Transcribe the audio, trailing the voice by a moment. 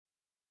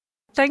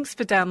Thanks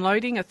for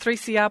downloading a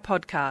 3CR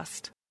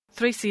podcast.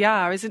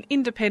 3CR is an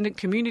independent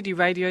community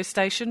radio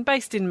station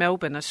based in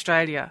Melbourne,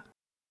 Australia.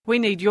 We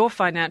need your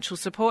financial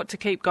support to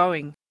keep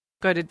going.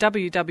 Go to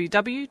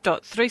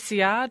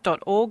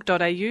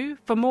www.3cr.org.au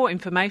for more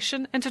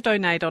information and to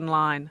donate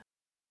online.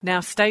 Now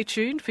stay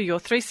tuned for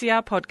your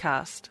 3CR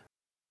podcast.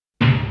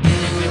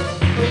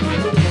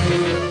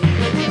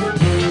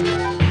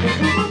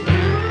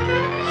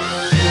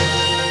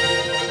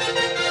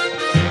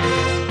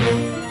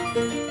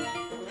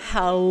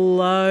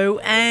 Hello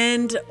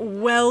and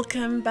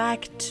welcome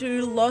back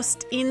to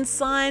Lost in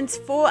Science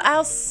for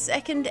our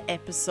second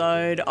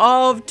episode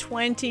of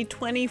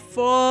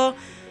 2024.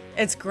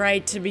 It's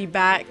great to be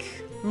back.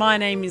 My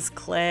name is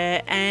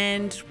Claire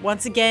and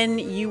once again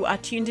you are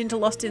tuned into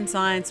Lost in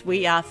Science.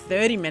 We are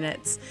 30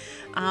 minutes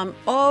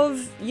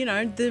of,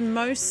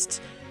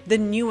 the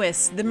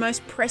newest, the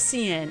most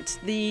prescient,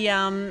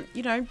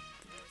 the,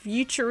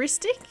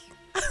 futuristic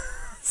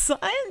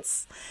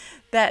science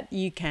that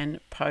you can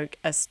poke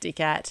a stick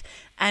at.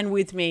 And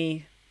with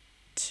me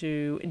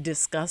to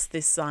discuss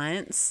this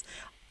science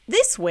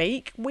this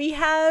week, we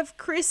have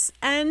Chris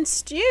and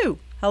Stu.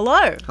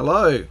 Hello.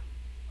 Hello.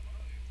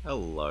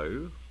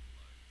 Hello.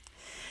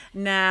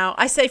 Now,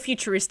 I say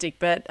futuristic,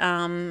 but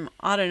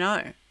I don't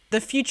know.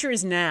 The future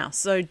is now.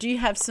 So do you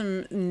have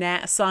some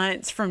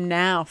science from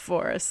now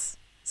for us,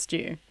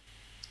 Stu?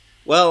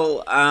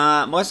 Well,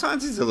 my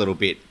science is a little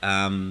bit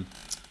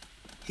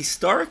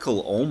historical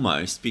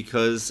almost,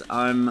 because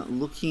I'm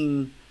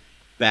looking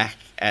back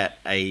at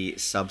a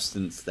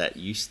substance that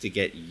used to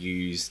get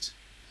used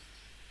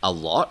a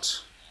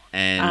lot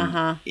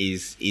and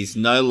is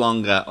no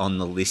longer on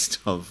the list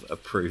of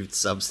approved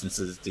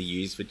substances to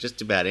use for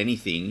just about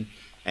anything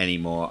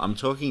anymore. I'm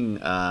talking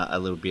a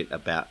little bit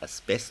about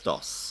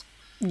asbestos.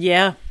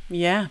 Yeah,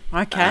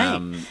 okay.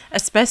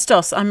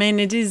 Asbestos. I mean,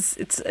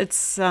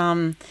 it's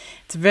a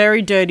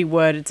very dirty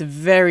word. It's a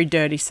very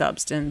dirty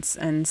substance,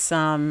 and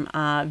some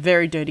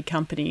very dirty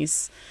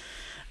companies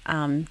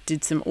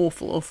did some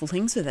awful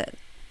things with it.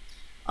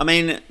 I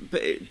mean,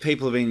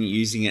 people have been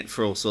using it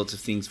for all sorts of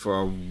things for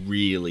a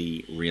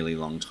really, really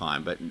long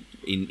time. But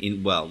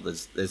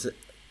there's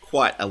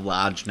quite a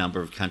large number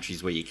of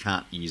countries where you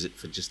can't use it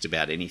for just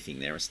about anything.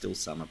 There are still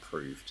some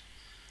approved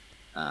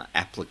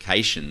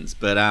applications,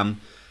 but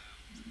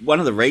one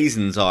of the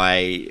reasons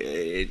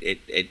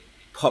it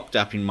popped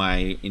up in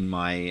my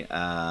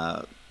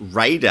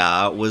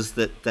radar was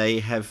that they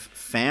have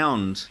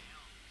found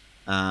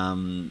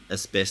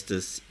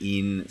asbestos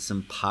in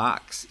some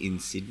parks in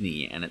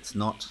Sydney, and it's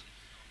not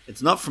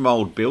from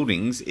old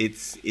buildings.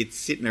 It's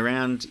sitting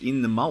around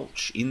in the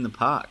mulch in the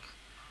park.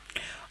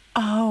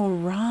 Oh,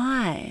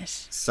 right.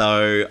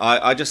 So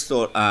I just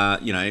thought,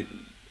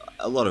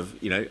 a lot of,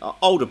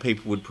 older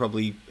people would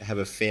probably have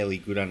a fairly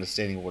good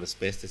understanding of what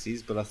asbestos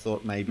is, but I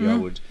thought maybe I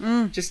would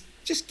just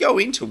go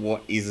into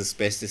what is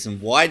asbestos and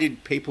why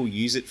did people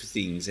use it for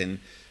things, and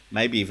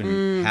maybe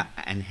even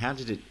how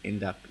did it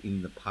end up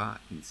in the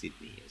park in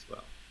Sydney as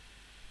well.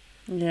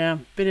 Yeah,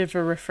 bit of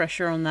a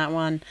refresher on that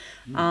one,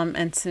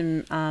 and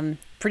some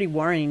pretty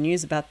worrying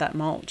news about that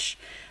mulch.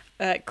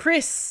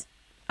 Chris,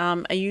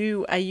 are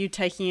you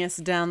taking us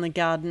down the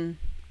garden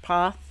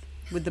path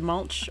with the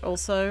mulch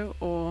also,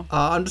 or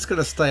I'm just going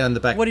to stay on the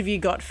back. What have you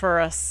got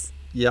for us?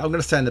 Yeah, I'm going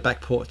to stay on the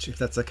back porch if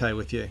that's okay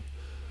with you.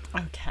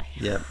 Okay.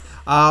 Yeah.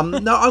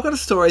 No, I've got a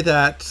story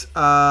that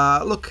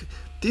look,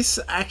 this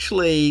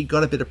actually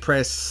got a bit of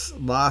press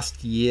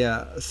last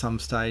year at some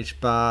stage,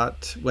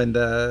 but when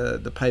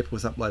the paper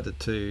was uploaded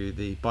to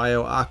the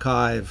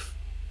bioarchive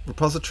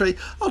repository,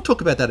 I'll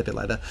talk about that a bit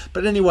later.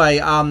 But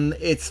anyway,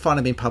 it's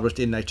finally been published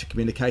in Nature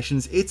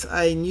Communications. It's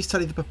a new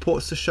study that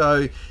purports to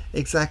show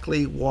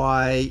exactly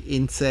why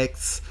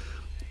insects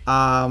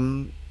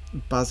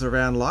buzz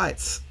around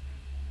lights.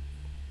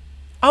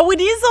 Oh,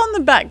 it is on the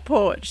back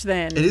porch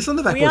then. It is on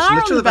the back porch.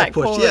 Literally on the back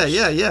porch. porch.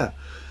 Yeah.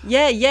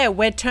 Yeah,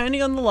 we're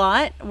turning on the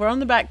light. We're on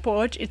the back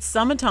porch. It's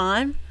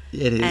summertime.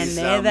 It is. And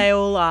there they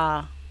all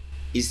are.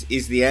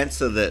 Is the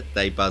answer that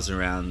they buzz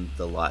around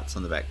the lights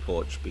on the back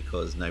porch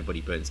because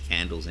nobody burns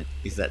candles?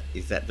 Is that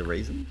the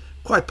reason?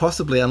 Quite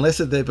possibly, unless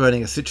they're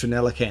burning a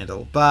citronella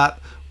candle.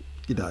 But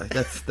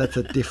that's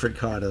a different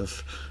kind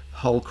of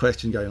whole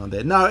question going on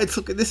there. No,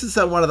 this is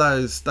one of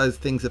those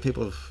things that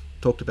people have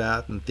talked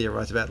about and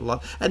theorised about a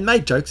lot and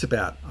made jokes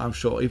about, I'm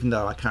sure, even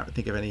though I can't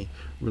think of any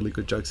really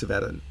good jokes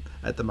about it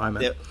at the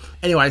moment. Yep.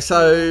 Anyway,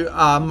 so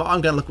I'm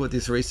going to look at what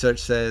this research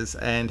says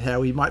and how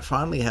we might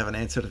finally have an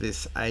answer to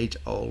this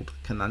age-old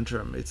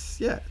conundrum. It's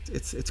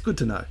good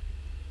to know.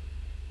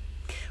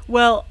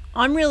 Well,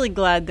 I'm really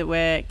glad that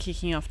we're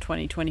kicking off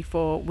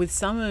 2024 with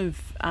some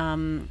of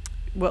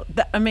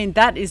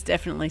that is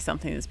definitely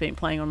something that's been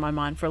playing on my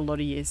mind for a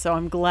lot of years. So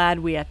I'm glad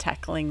we are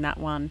tackling that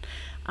one.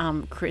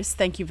 Chris,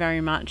 thank you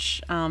very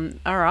much. All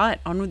right,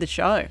 on with the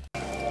show.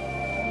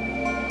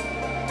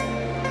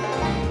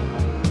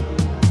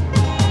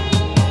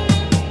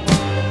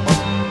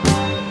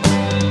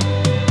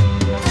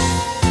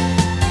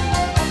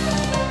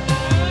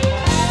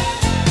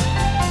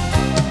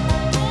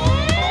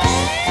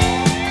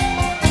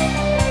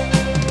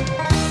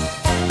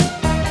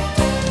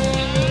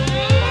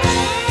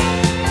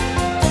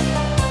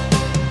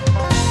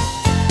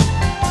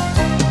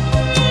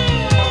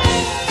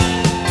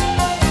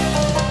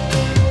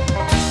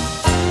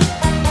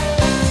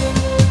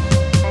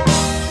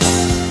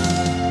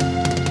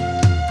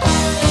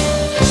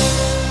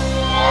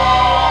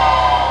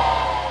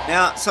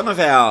 Now, some of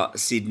our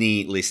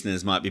Sydney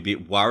listeners might be a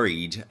bit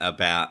worried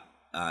about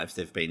if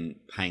they've been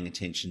paying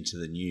attention to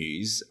the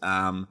news.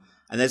 And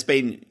there's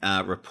been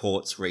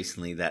reports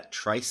recently that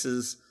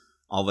traces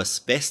of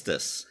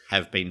asbestos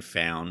have been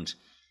found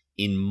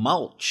in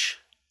mulch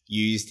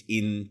used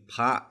in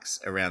parks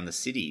around the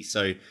city.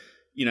 So,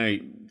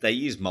 they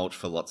use mulch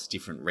for lots of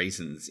different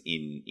reasons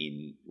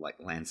in like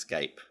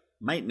landscape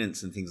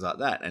maintenance and things like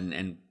that.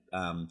 And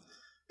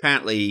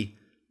apparently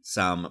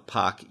some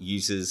park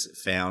users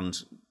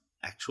found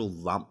actual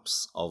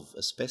lumps of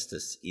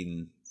asbestos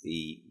in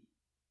the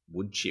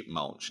wood chip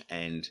mulch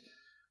and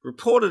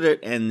reported it,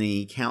 and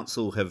the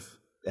council have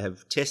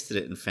tested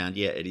it and found,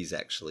 it is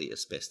actually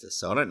asbestos.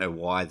 So I don't know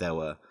why they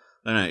were,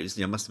 I don't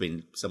know, it must have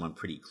been someone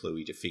pretty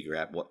cluey to figure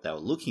out what they were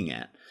looking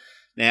at.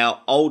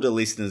 Now, older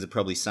listeners are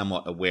probably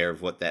somewhat aware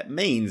of what that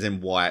means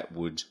and why it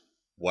would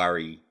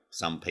worry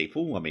some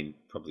people. I mean,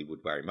 probably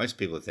would worry most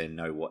people if they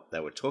know what they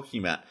were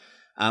talking about.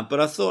 But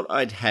I thought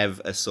I'd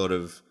have a sort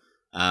of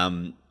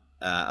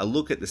a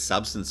look at the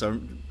substance. So,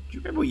 do you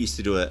remember we used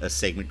to do a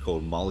segment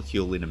called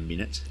Molecule in a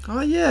Minute?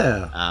 Oh,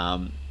 yeah.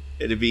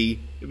 It'd be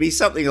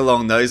something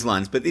along those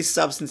lines. But this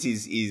substance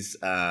is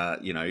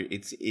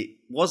it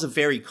was a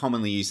very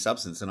commonly used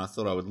substance, and I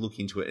thought I would look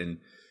into it and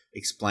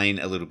explain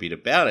a little bit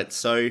about it.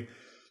 So,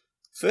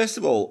 first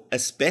of all,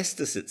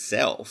 asbestos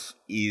itself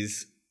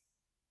is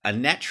a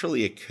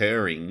naturally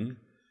occurring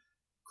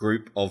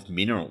group of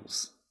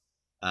minerals,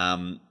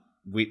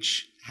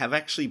 which have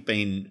actually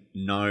been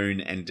known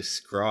and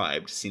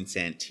described since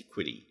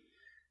antiquity.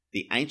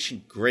 The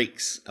ancient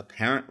Greeks,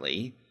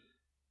 apparently,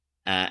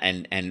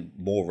 and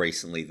more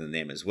recently than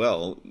them as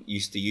well,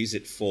 used to use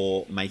it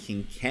for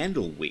making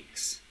candle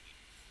wicks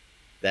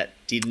that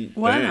didn't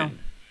burn.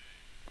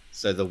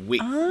 So the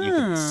wick, you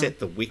could set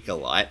the wick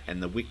alight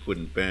and the wick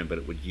wouldn't burn, but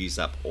it would use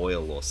up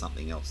oil or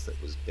something else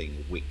that was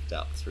being wicked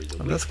up through the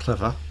wick. That's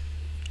clever.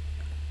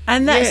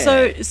 And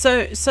that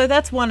so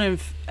that's one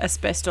of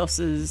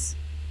asbestos's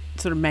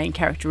sort of main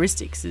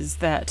characteristics, is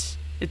that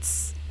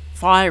it's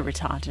fire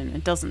retardant.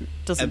 It doesn't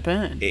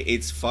burn.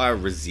 It's fire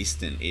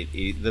resistant.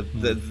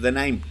 The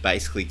name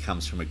basically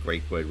comes from a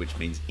Greek word which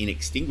means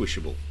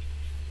inextinguishable,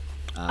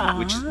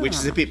 which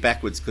is a bit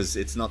backwards, because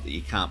it's not that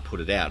you can't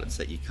put it out; it's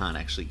that you can't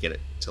actually get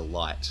it to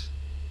light.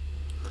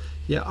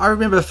 Yeah, I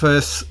remember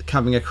first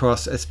coming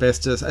across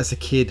asbestos as a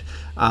kid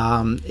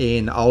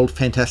in old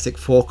Fantastic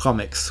Four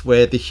comics,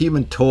 where the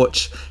Human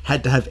Torch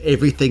had to have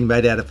everything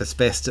made out of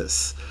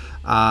asbestos.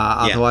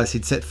 Otherwise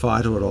he'd set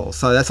fire to it all.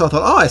 So that's why I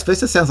thought,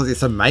 asbestos sounds like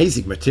this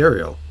amazing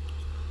material.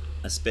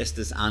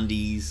 Asbestos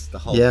undies, the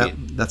whole bit. Yeah,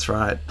 that's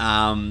right.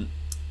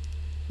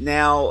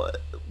 Now,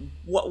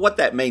 what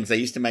that means, they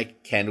used to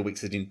make candle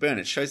wicks that didn't burn.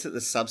 It shows that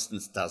the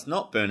substance does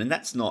not burn, and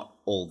that's not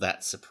all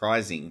that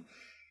surprising.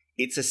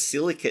 It's a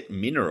silicate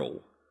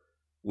mineral,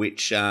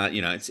 which,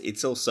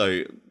 it's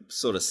also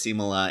sort of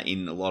similar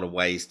in a lot of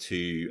ways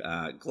to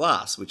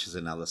glass, which is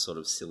another sort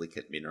of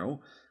silicate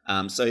mineral.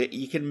 So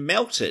you can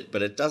melt it,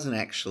 but it doesn't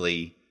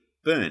actually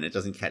burn. It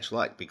doesn't catch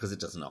light because it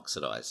doesn't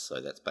oxidize.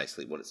 So that's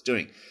basically what it's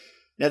doing.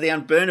 Now, the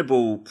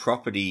unburnable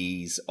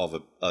properties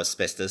of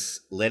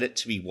asbestos led it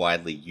to be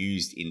widely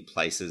used in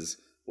places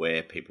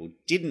where people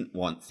didn't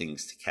want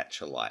things to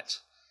catch a light.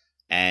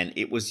 And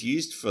it was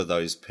used for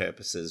those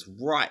purposes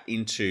right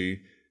into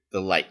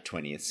the late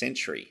 20th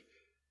century.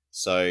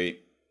 So,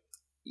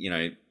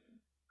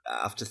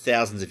 after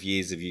thousands of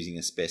years of using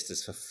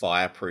asbestos for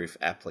fireproof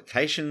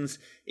applications,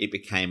 it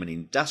became an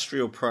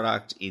industrial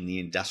product in the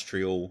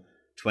industrial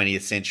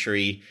 20th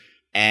century.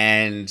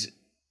 And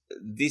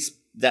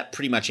that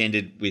pretty much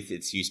ended with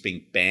its use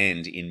being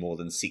banned in more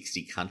than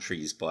 60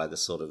 countries by the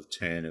sort of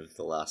turn of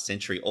the last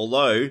century,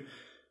 although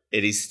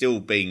it is still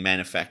being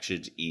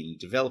manufactured in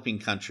developing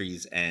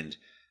countries, and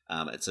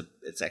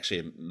it's actually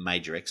a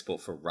major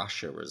export for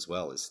Russia as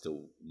well, is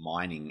still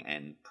mining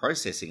and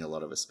processing a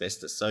lot of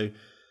asbestos. So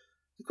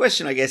the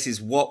question, I guess,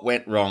 is what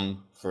went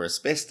wrong for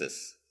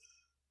asbestos?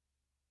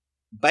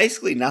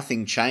 Basically,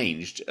 nothing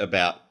changed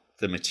about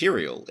the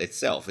material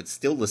itself. It's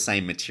still the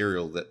same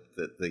material that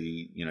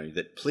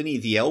Pliny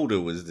the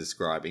Elder was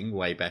describing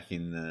way back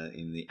in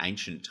the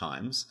ancient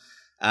times.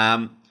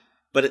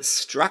 But its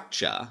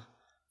structure,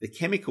 the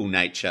chemical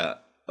nature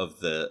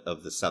of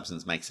the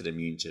substance, makes it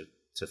immune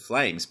to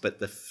flames, but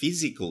the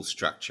physical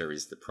structure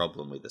is the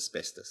problem with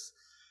asbestos.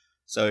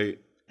 So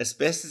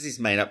asbestos is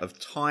made up of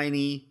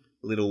tiny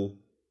little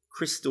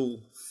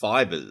crystal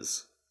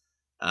fibers,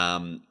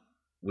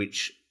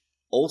 which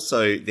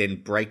also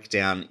then break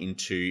down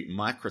into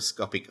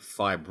microscopic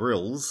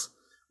fibrils,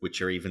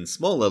 which are even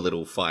smaller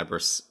little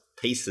fibrous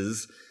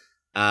pieces.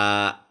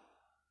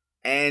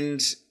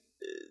 And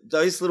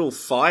those little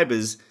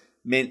fibers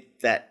meant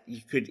that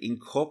you could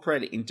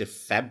incorporate it into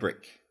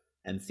fabric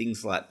and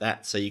things like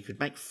that. So you could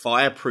make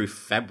fireproof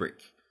fabric.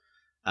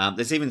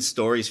 There's even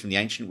stories from the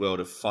ancient world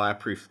of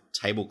fireproof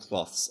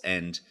tablecloths,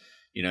 and,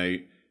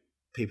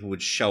 people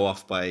would show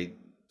off by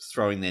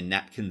throwing their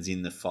napkins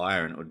in the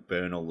fire and it would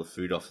burn all the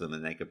food off them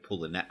and they could pull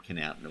the napkin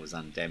out and it was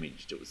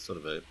undamaged. It was sort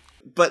of a...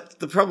 But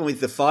the problem with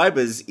the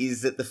fibres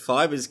is that the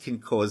fibres can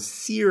cause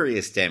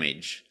serious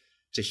damage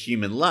to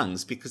human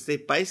lungs because they're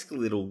basically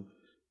little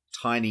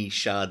tiny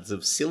shards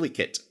of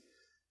silicate.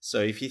 So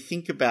if you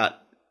think about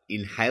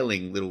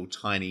inhaling little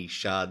tiny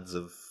shards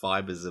of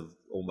fibres of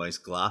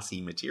almost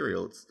glassy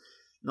material, it's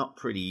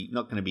not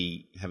going to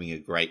be having a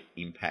great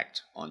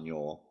impact on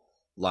your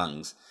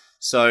lungs.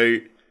 So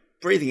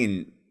breathing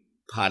in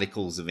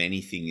particles of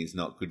anything is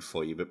not good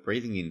for you, but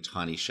breathing in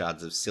tiny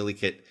shards of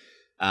silicate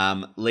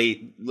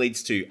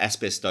leads to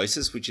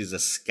asbestosis, which is a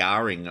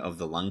scarring of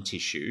the lung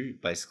tissue,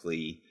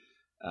 basically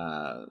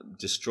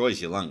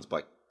destroys your lungs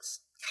by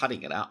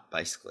cutting it up,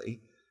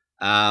 basically.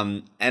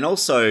 And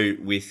also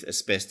with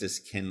asbestos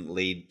can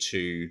lead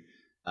to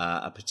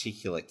a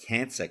particular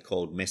cancer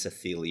called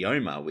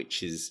mesothelioma,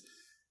 which is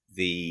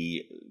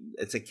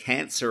it's a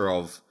cancer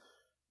of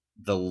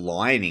the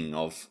lining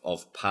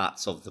of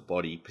parts of the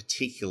body,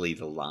 particularly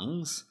the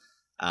lungs,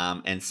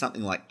 and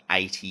something like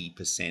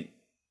 80%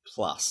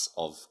 plus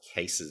of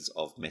cases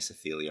of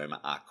mesothelioma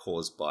are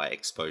caused by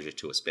exposure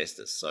to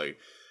asbestos. So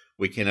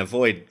we can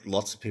avoid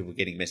lots of people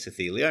getting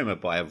mesothelioma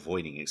by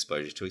avoiding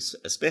exposure to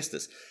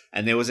asbestos.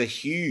 And there was a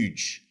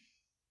huge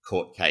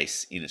court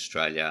case in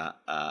Australia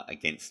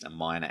against a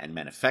miner and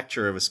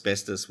manufacturer of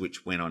asbestos,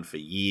 which went on for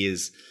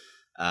years.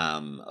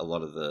 A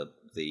lot of the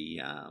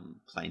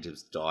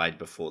plaintiffs died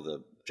before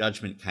the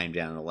judgment came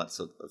down and all that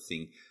sort of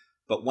thing.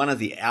 But one of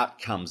the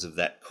outcomes of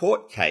that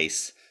court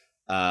case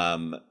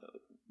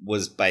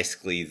was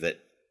basically that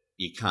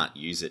you can't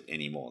use it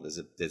anymore.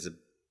 There's a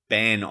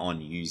ban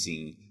on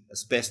using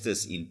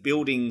asbestos in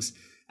buildings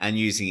and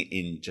using it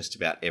in just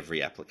about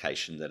every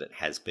application that it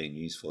has been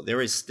used for.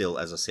 There is still,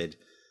 as I said,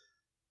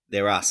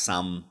 there are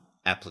some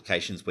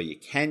applications where you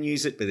can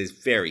use it, but there's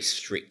very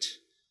strict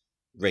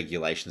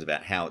regulations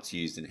about how it's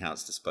used and how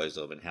it's disposed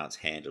of and how it's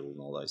handled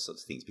and all those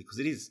sorts of things, because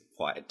it is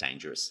quite a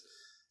dangerous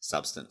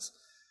substance.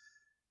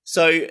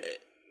 So,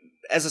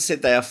 as I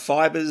said, they are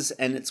fibres,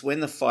 and it's when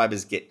the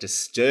fibres get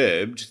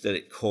disturbed that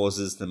it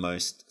causes the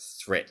most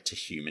threat to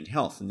human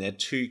health. And there are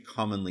two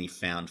commonly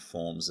found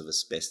forms of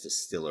asbestos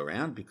still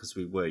around because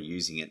we were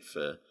using it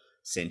for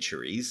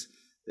centuries.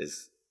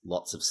 There's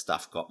lots of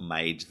stuff got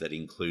made that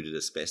included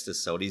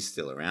asbestos, so it is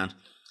still around.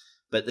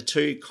 But the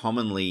two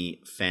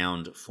commonly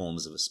found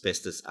forms of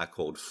asbestos are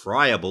called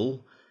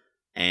friable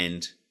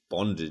and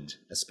bonded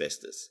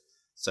asbestos.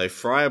 So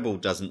friable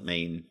doesn't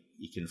mean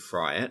you can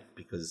fry it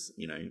because,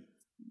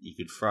 you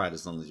could fry it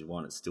as long as you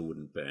want, it still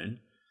wouldn't burn.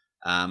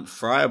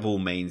 Friable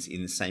means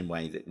in the same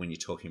way that when you're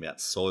talking about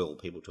soil,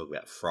 people talk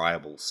about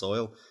friable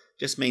soil,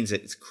 just means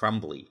that it's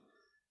crumbly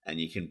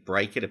and you can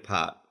break it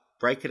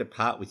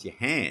apart with your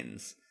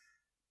hands,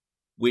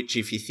 which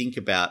if you think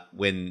about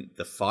when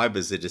the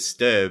fibres are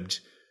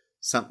disturbed,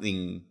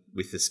 something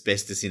with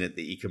asbestos in it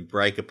that you can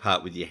break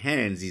apart with your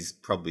hands is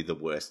probably the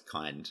worst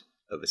kind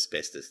of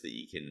asbestos that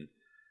you can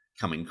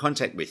come in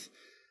contact with.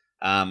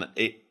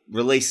 It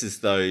releases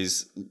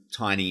those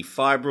tiny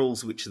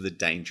fibrils, which are the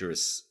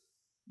dangerous,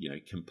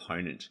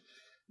 component.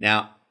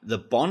 Now, the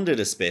bonded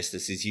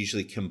asbestos is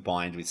usually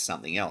combined with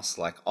something else,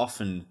 like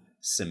often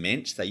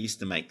cement. They used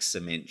to make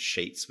cement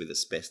sheets with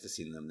asbestos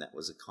in them. That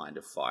was a kind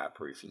of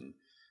fireproofing,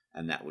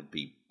 and that would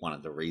be one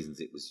of the reasons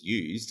it was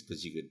used,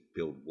 because you could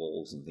build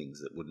walls and things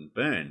that wouldn't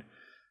burn.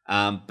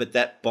 But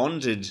that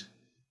bonded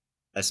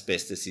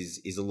asbestos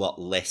is a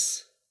lot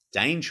less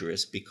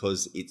dangerous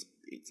because it's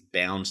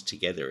bound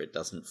together. It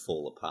doesn't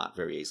fall apart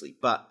very easily.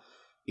 But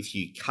if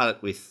you cut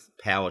it with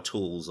power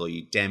tools or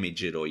you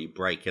damage it or you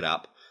break it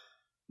up,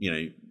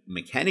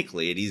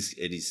 mechanically, it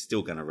is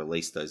still going to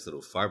release those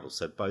little fibrils.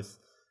 So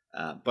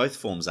both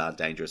forms are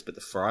dangerous, but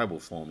the friable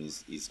form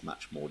is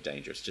much more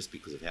dangerous just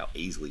because of how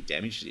easily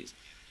damaged it is.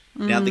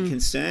 Now, the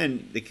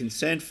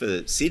concern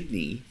for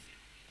Sydney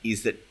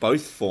is that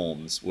both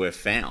forms were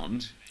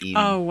found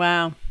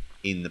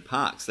in the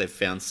parks. They've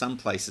found some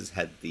places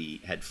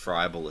had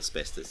friable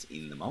asbestos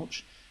in the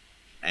mulch,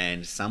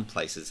 and some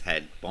places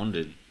had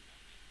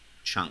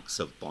chunks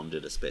of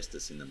bonded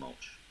asbestos in the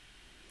mulch.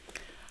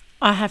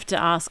 I have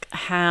to ask,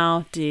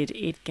 how did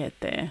it get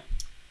there?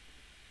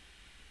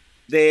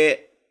 They're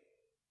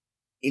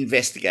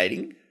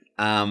investigating,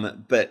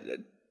 but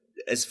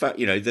as far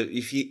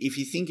if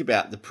you think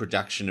about the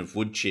production of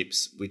wood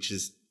chips, which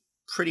is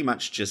pretty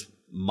much just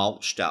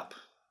mulched up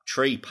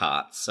tree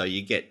parts, so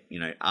you get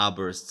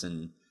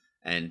arborists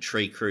and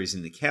tree crews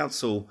in the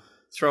council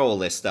throw all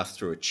their stuff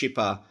through a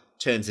chipper,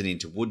 turns it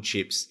into wood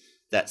chips.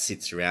 That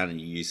sits around and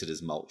you use it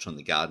as mulch on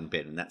the garden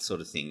bed and that sort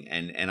of thing.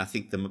 And I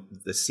think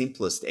the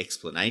simplest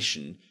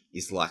explanation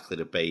is likely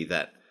to be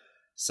that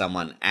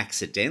someone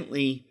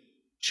accidentally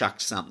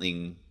chucked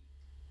something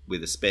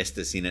with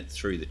asbestos in it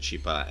through the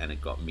chipper and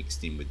it got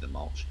mixed in with the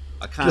mulch.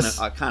 I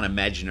can't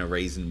imagine a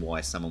reason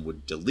why someone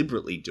would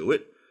deliberately do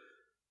it,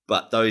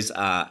 but those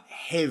are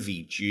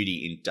heavy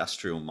duty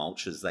industrial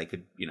mulches. They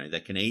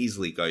can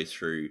easily go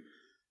through,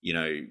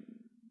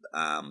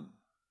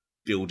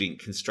 building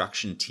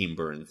construction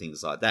timber and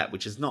things like that,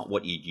 which is not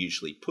what you'd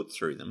usually put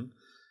through them.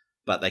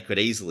 But they could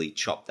easily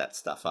chop that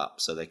stuff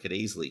up. So they could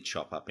easily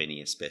chop up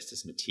any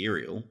asbestos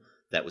material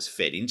that was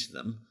fed into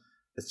them.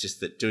 It's just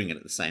that doing it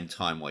at the same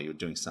time while you're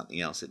doing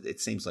something else, it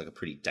seems like a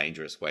pretty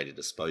dangerous way to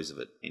dispose of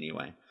it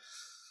anyway.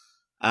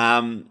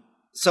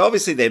 So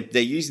obviously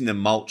they're using the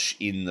mulch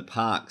in the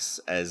parks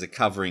as a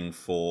covering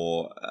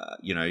for,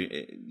 you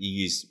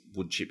use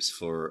wood chips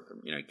for,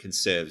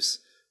 conserves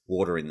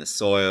water in the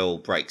soil,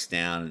 breaks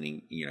down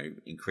and,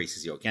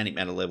 increases the organic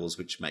matter levels,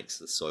 which makes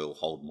the soil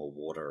hold more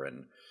water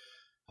and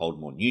hold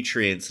more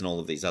nutrients and all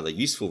of these other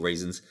useful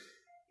reasons.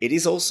 It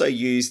is also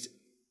used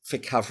for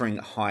covering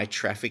high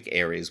traffic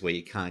areas where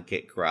you can't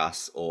get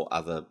grass or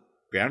other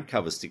ground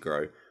covers to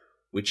grow,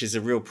 which is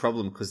a real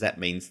problem because that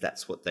means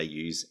that's what they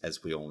use,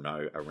 as we all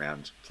know,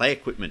 around play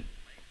equipment.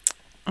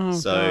 Oh,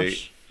 so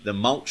gosh. The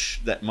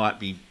mulch that might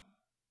be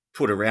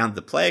put around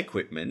the play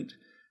equipment,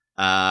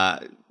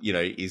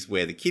 is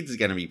where the kids are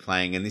going to be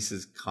playing. And this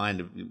is kind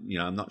of,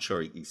 I'm not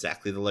sure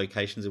exactly the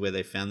locations of where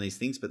they found these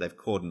things, but they've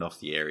cordoned off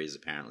the areas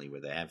apparently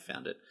where they have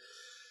found it.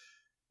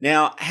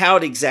 Now, how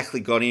it exactly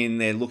got in,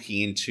 they're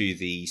looking into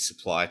the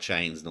supply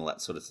chains and all that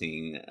sort of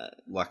thing.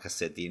 Like I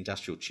said, the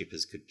industrial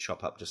chippers could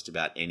chop up just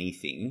about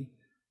anything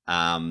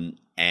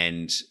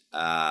and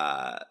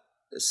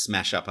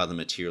smash up other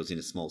materials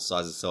into small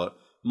sizes. So it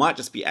might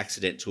just be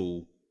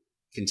accidental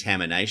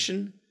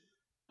contamination,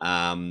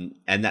 and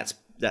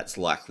that's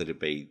likely to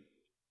be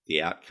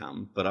the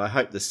outcome. But I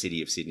hope the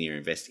City of Sydney are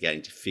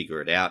investigating to figure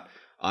it out.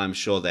 I'm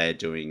sure they're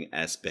doing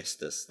as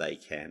best as they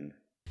can.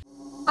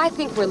 I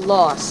think we're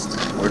lost.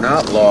 We're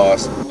not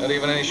lost. Not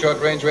even any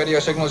short-range radio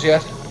signals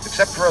yet?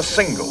 Except for a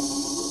single,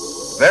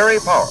 very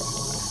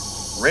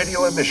powerful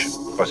radio emission.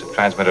 Of course, a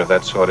transmitter of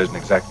that sort isn't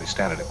exactly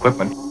standard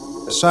equipment.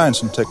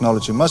 Science and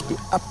technology must be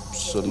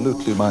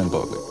absolutely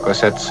mind-boggling. Of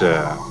course, it's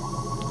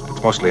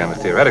mostly on the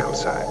theoretical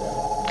side.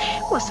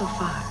 Well, so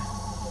far.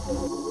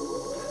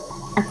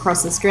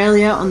 Across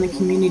Australia on the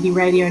Community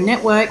Radio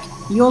Network,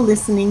 you're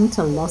listening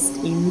to Lost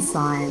in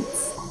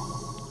Science.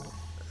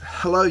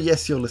 Hello,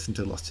 yes, you're listening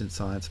to Lost in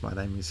Science. My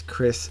name is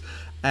Chris,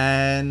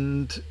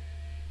 and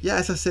yeah,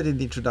 as I said in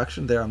the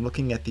introduction there, I'm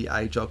looking at the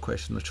age-old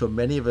question I'm sure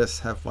many of us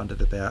have wondered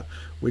about,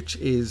 which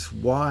is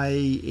why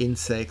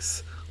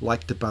insects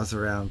like to buzz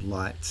around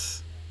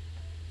lights.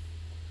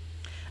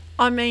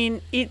 I mean,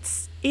 it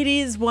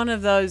is one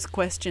of those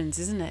questions,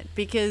 isn't it?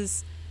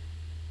 Because,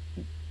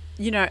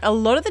 a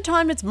lot of the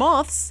time it's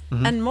moths,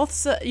 and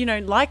moths,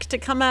 like to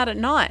come out at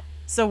night.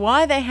 So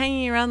why are they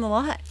hanging around the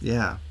light?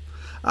 Yeah.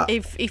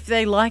 If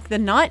they like the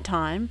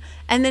nighttime,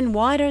 and then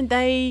why don't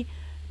they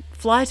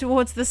fly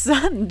towards the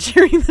sun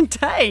during the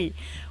day?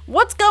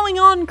 What's going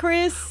on,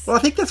 Chris? Well, I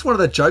think that's one of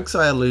the jokes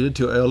I alluded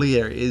to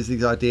earlier, is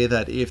the idea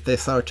that if they're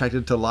so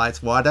attracted to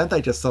lights, why don't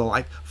they just sort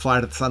of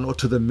fly to the sun or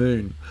to the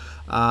moon?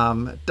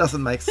 It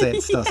doesn't make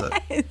sense, does it?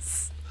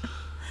 Yes.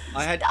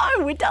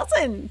 No, it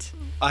doesn't.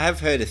 I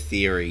have heard a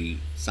theory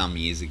some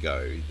years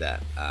ago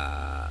that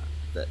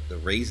that the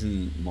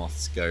reason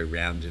moths go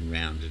round and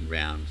round and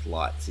round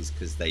lights is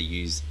because they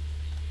use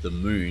the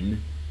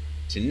moon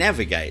to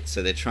navigate.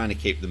 So they're trying to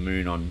keep the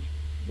moon on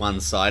one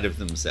side of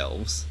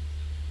themselves,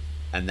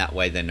 and that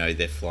way they know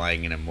they're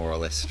flying in a more or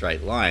less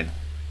straight line.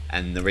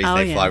 And the reason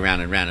they fly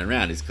round and round and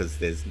round is because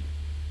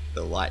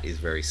the light is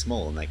very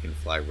small and they can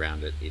fly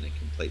round it in a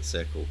complete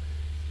circle.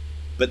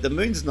 But the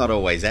moon's not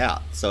always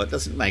out, so it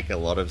doesn't make a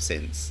lot of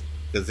sense,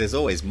 because there's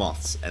always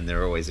moths and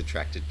they're always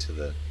attracted to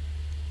the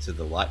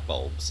light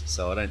bulbs,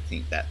 so I don't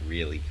think that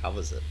really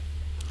covers it.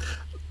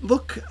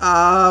 Look,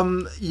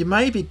 you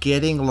may be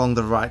getting along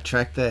the right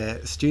track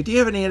there, Stu. Do you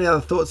have any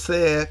other thoughts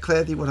there,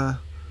 Claire, that you want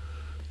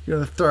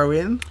to throw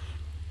in?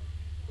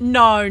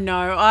 No,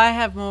 I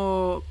have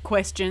more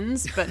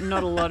questions, but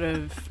not a lot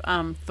of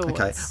thoughts.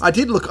 Okay, I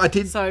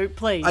did. So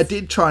please, I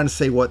did try and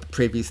see what the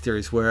previous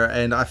theories were,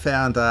 and I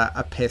found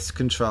a pest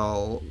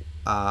control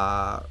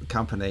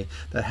company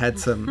that had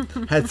some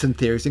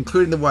theories,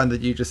 including the one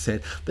that you just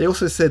said. They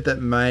also said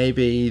that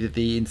maybe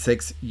the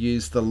insects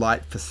use the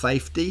light for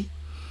safety.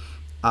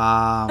 They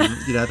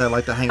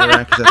like to hang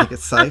around because they think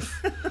it's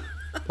safe,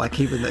 like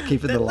keeping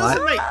the light.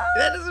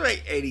 That doesn't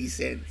make any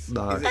sense.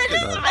 No, that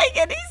doesn't make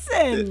any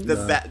sense.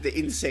 The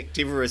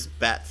insectivorous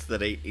bats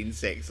that eat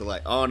insects are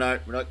like, oh no,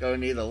 we're not going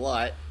near the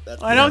light.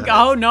 No.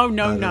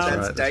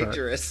 That's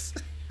dangerous.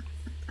 Right.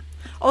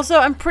 Also,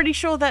 I'm pretty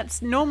sure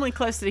that's normally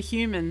closer to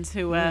humans,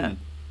 who are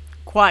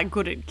quite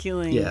good at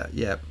killing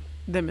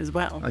them as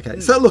well. Okay,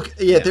 so look,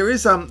 there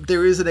is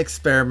an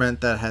experiment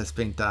that has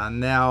been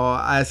done.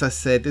 Now, as I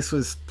said, this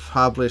was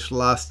published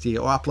last year,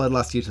 or uploaded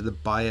last year to the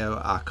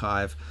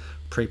bioRxiv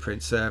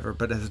preprint server,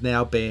 but has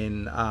now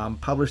been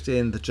published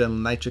in the journal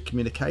Nature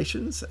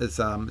Communications. It's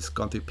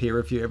gone through peer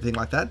review, everything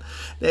like that.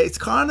 It's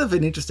kind of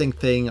an interesting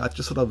thing. I've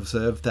just sort of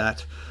observed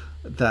that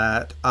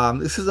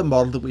this is a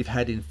model that we've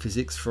had in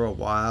physics for a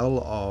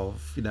while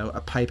of, a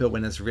paper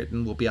when it's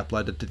written will be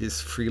uploaded to this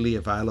freely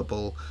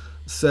available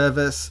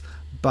service,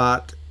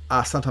 but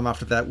sometime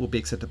after that will be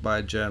accepted by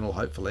a journal,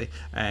 hopefully,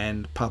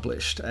 and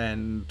published.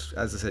 And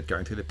as I said,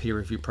 going through the peer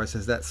review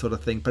process, that sort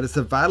of thing. But it's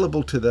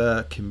available to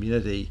the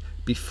community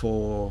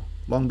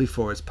long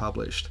before it's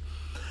published.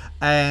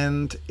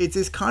 And it's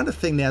this kind of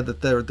thing now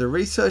that the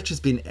research has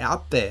been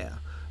out there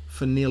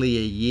for nearly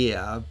a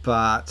year,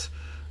 but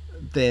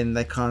then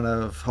they kind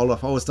of hold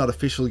off. Oh, it's not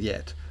official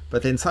yet.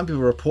 But then some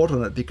people report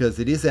on it because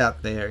it is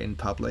out there in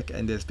public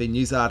and there's been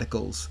news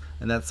articles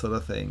and that sort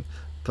of thing.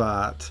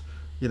 But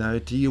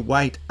do you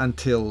wait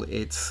until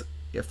it's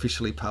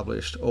officially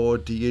published or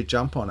do you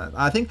jump on it?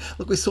 I think,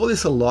 look, we saw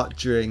this a lot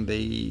during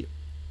the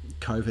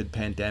COVID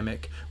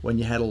pandemic when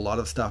you had a lot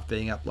of stuff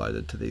being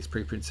uploaded to these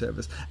preprint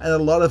servers, and a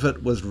lot of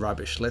it was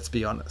rubbish, let's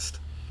be honest.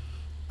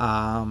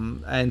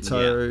 And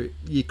so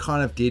you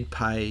kind of did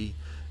pay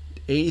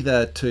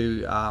either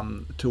to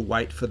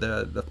wait for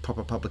the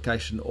proper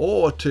publication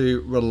or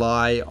to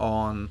rely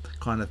on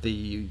kind of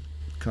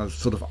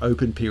sort of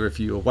open peer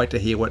review, or wait to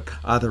hear what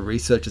other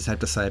researchers have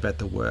to say about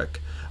the work,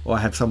 or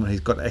have someone who's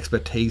got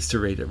expertise to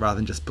read it rather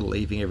than just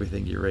believing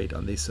everything you read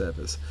on these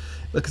servers.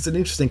 Look, it's an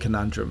interesting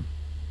conundrum,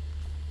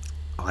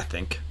 I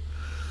think.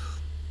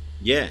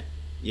 Yeah.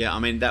 I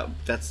mean,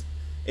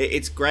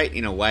 it's great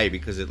in a way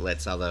because it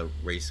lets other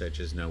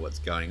researchers know what's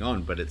going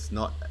on, but it's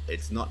not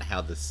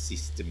how the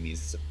system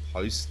is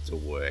supposed to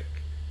work.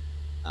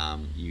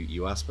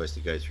 You are supposed to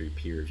go through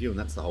peer review, and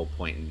that's the whole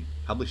point in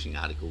publishing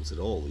articles at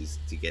all, is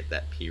to get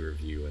that peer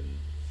review and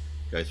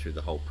go through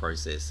the whole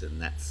process,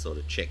 and that's sort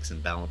of checks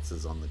and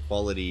balances on the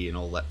quality and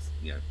all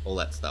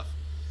that stuff.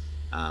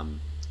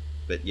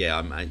 But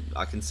yeah,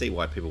 I can see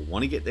why people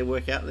want to get their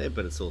work out there,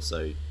 but it's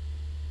also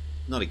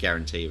not a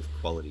guarantee of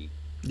quality.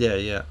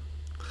 Yeah.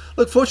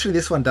 Look, fortunately,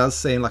 this one does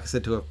seem, like I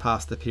said, to have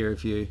passed the peer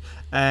review,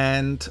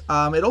 and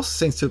it also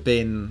seems to have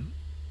been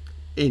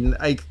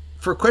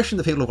for a question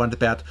that people have wondered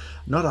about,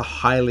 not a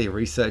highly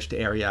researched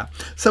area.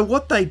 So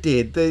what they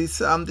did, this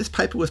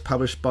paper was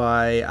published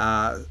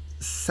by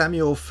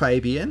Samuel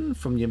Fabian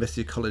from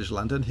University College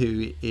London,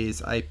 who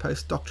is a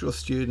postdoctoral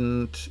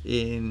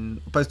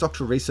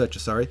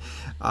researcher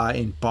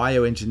in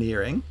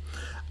bioengineering,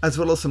 as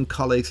well as some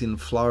colleagues in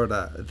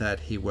Florida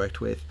that he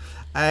worked with.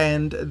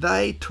 And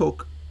they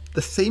took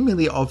the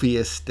seemingly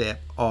obvious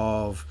step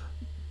of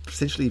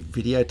essentially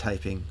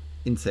videotaping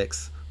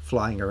insects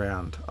flying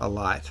around a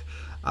light,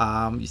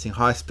 using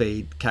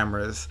high-speed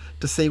cameras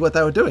to see what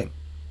they were doing.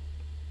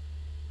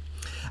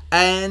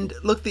 And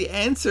look, the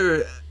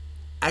answer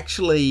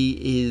actually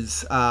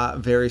is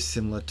very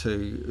similar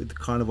to the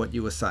kind of what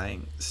you were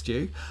saying,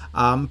 Stu,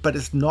 but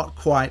it's not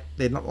quite,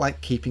 they're not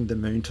like keeping the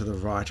moon to the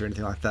right or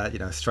anything like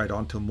that, straight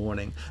on till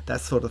morning,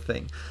 that sort of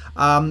thing.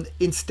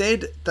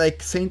 Instead, they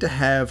seem to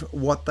have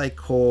what they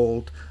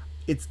called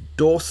its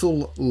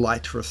dorsal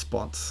light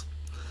response.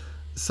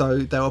 So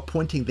they were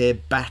pointing their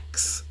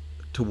backs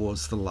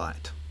towards the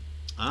light.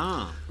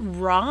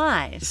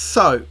 Right.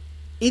 So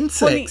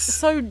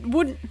insects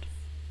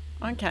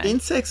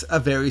insects are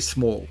very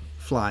small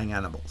flying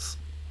animals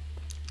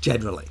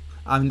generally.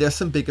 There's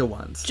some bigger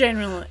ones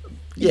generally.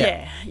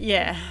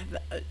 Yeah,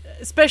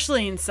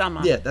 especially in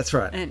summer. Yeah, that's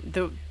right.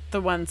 And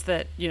the ones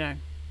that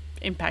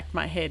impact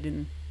my head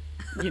and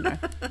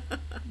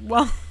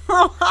while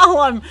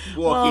I'm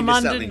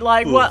under,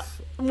 like, what,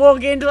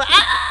 walk into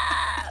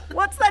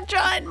what's that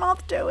giant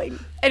moth doing?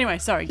 Anyway,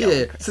 sorry. Go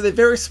on, so they're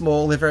very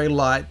small, they're very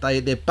light,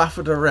 they're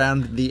buffered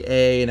around the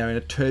air, in a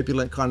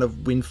turbulent kind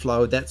of wind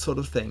flow, that sort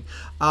of thing.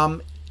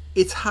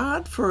 It's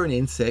hard for an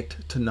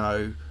insect to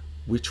know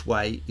which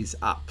way is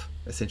up,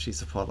 essentially, is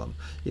the problem.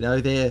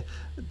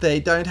 They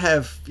don't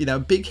have,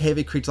 big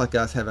heavy creatures like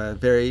us have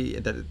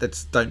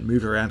that don't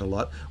move around a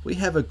lot. We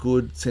have a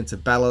good sense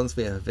of balance,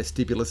 we have a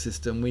vestibular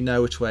system, we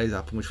know which way is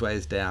up and which way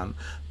is down.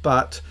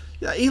 But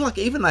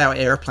even our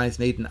airplanes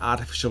need an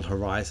artificial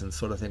horizon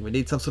sort of thing. We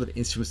need some sort of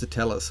instruments to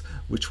tell us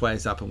which way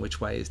is up and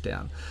which way is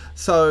down.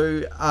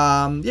 So,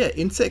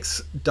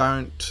 insects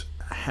don't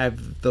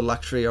have the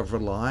luxury of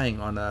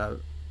relying on a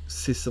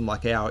system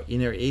like our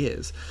inner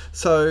ears.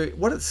 So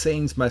what it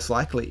seems most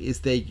likely is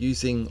they're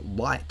using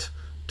light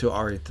to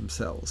orient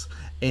themselves,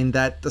 in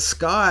that the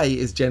sky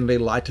is generally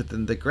lighter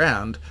than the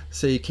ground,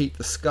 so you keep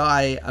the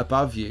sky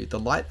above you, the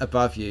light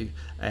above you,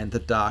 and the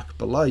dark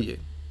below you.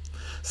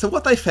 So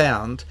what they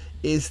found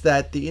is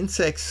that the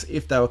insects,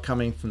 if they were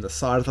coming from the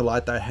side of the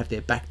light, they would have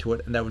their back to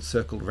it and they would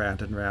circle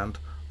round and round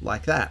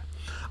like that.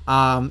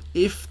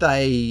 If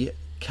they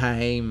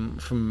came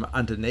from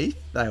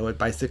underneath, they would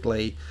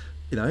basically,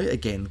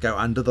 again, go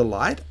under the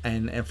light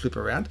and flip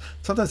around.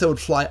 Sometimes they would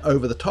fly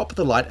over the top of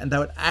the light and they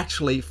would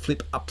actually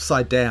flip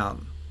upside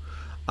down,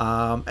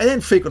 and then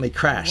frequently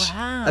crash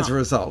as a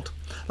result.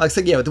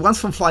 The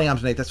ones from flying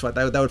underneath, that's right,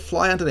 they would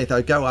fly underneath, they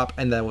would go up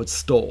and they would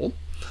stall.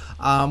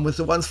 With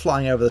the ones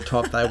flying over the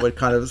top, they would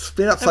kind of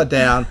spin upside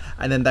down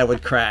and then they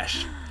would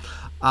crash.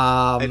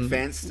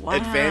 Advanced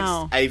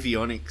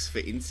avionics for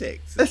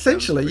insects.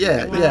 Essentially,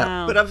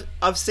 yeah. But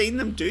I've seen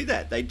them do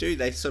that.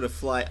 They sort of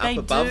fly up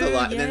above the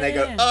light, and then they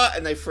go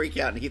and they freak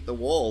out and hit the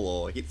wall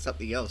or hit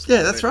something else.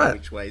 Yeah, that's right.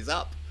 Which way's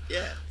up?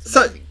 Yeah.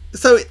 So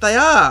So they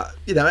are,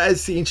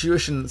 as the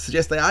intuition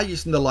suggests, they are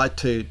using the light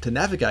to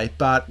navigate,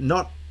 but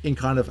not in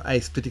kind of a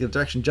particular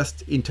direction,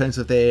 just in terms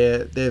of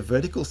their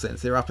vertical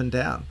sense, their up and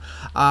down,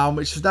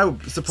 which is no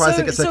surprise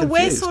they get so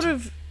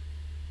confused.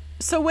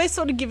 We're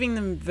sort of giving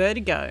them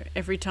vertigo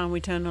every time we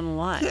turn on a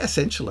light. Yeah,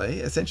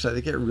 essentially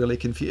they get really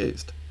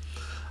confused.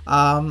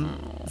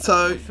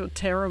 I feel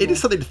terrible. It is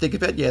something to think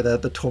about. Yeah,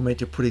 the torment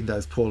you're putting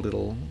those poor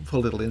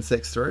little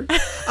insects through.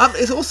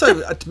 It's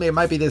also, to me,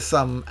 maybe there's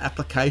some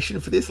application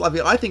for this. Like,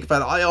 I think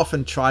about it. I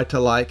often try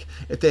to,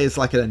 if there's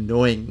an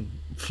annoying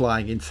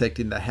flying insect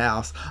in the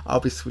house, I'll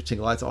be switching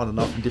lights on and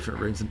off in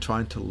different rooms and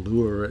trying to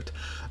lure it,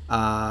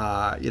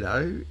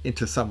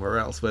 into somewhere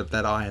else where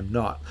that I am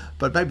not.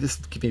 But maybe this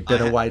would give me a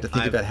better way to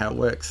think about how it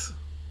works.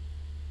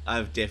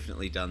 I've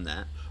definitely done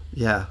that.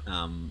 Yeah.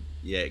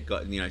 Yeah,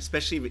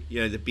 especially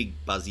the big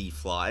buzzy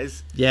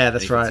flies. Yeah,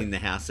 that's right. It's in the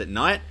house at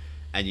night,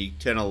 and you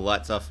turn all the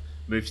lights off,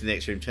 move to the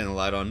next room, turn the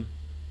light on,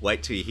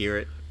 wait till you hear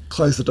it,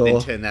 close the door,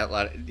 then turn that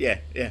light. Yeah.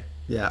 I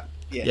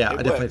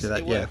definitely do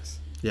that. Works.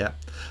 Yeah.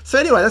 So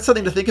anyway, that's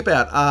something to think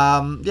about.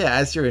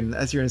 As you're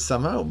in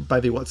summer,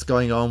 maybe what's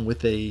going on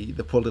with the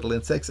poor little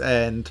insects,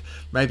 and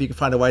maybe you can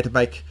find a way to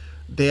make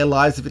their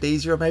lives a bit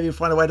easier, or maybe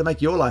find a way to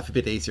make your life a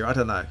bit easier. I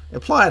don't know.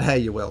 Apply it how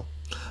you will.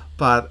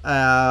 But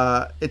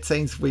it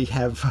seems we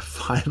have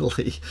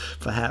finally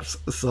perhaps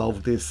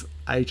solved this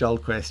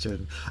age-old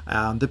question.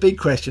 The big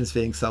questions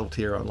being solved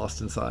here on Lost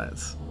in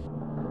Science.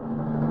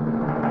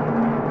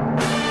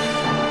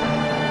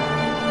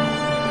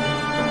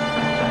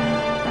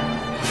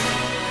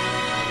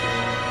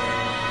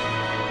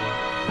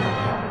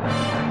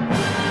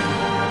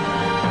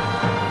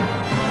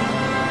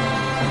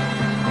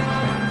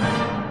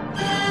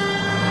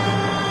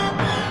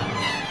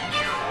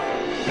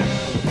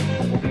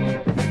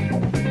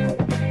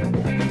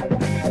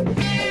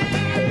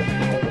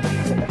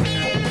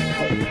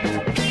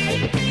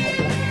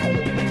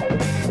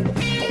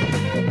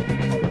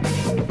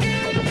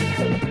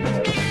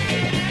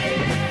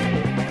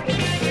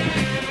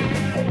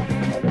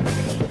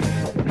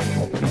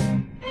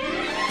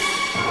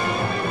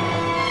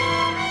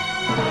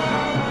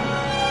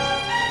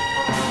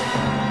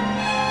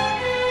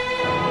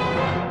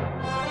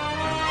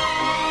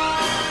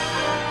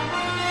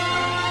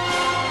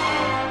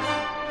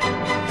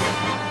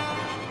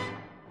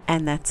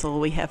 And that's all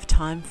we have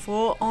time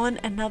for on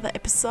another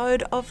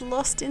episode of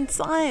Lost in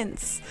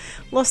Science.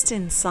 Lost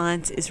in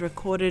Science is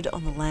recorded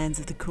on the lands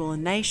of the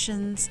Kulin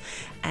Nations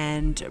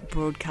and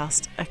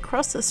broadcast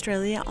across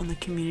Australia on the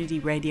Community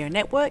Radio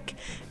Network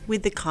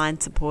with the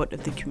kind support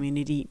of the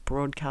Community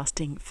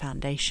Broadcasting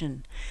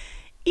Foundation.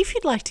 If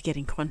you'd like to get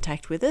in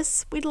contact with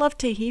us, we'd love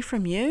to hear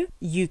from you.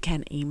 You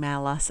can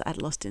email us at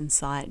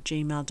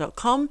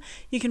lostinsight@gmail.com.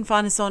 You can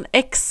find us on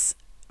X,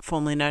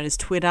 formerly known as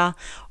Twitter,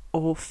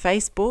 or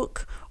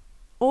Facebook,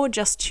 or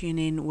just tune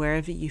in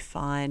wherever you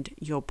find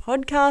your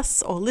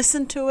podcasts or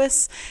listen to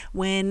us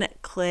when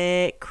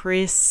Claire,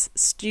 Chris,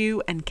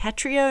 Stu and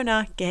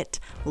Catriona get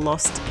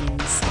lost in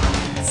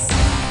science.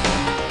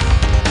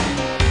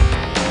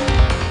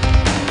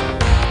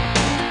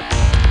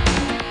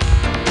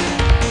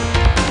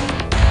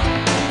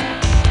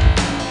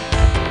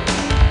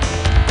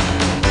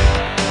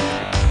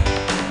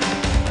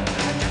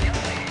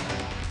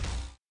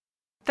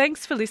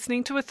 Thanks for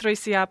listening to a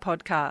 3CR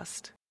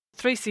podcast.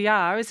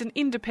 3CR is an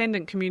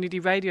independent community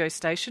radio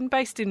station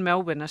based in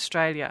Melbourne,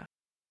 Australia.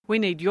 We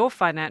need your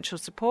financial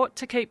support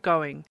to keep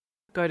going.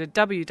 Go to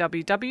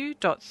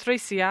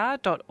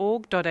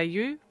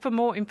www.3cr.org.au for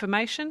more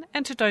information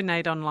and to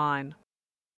donate online.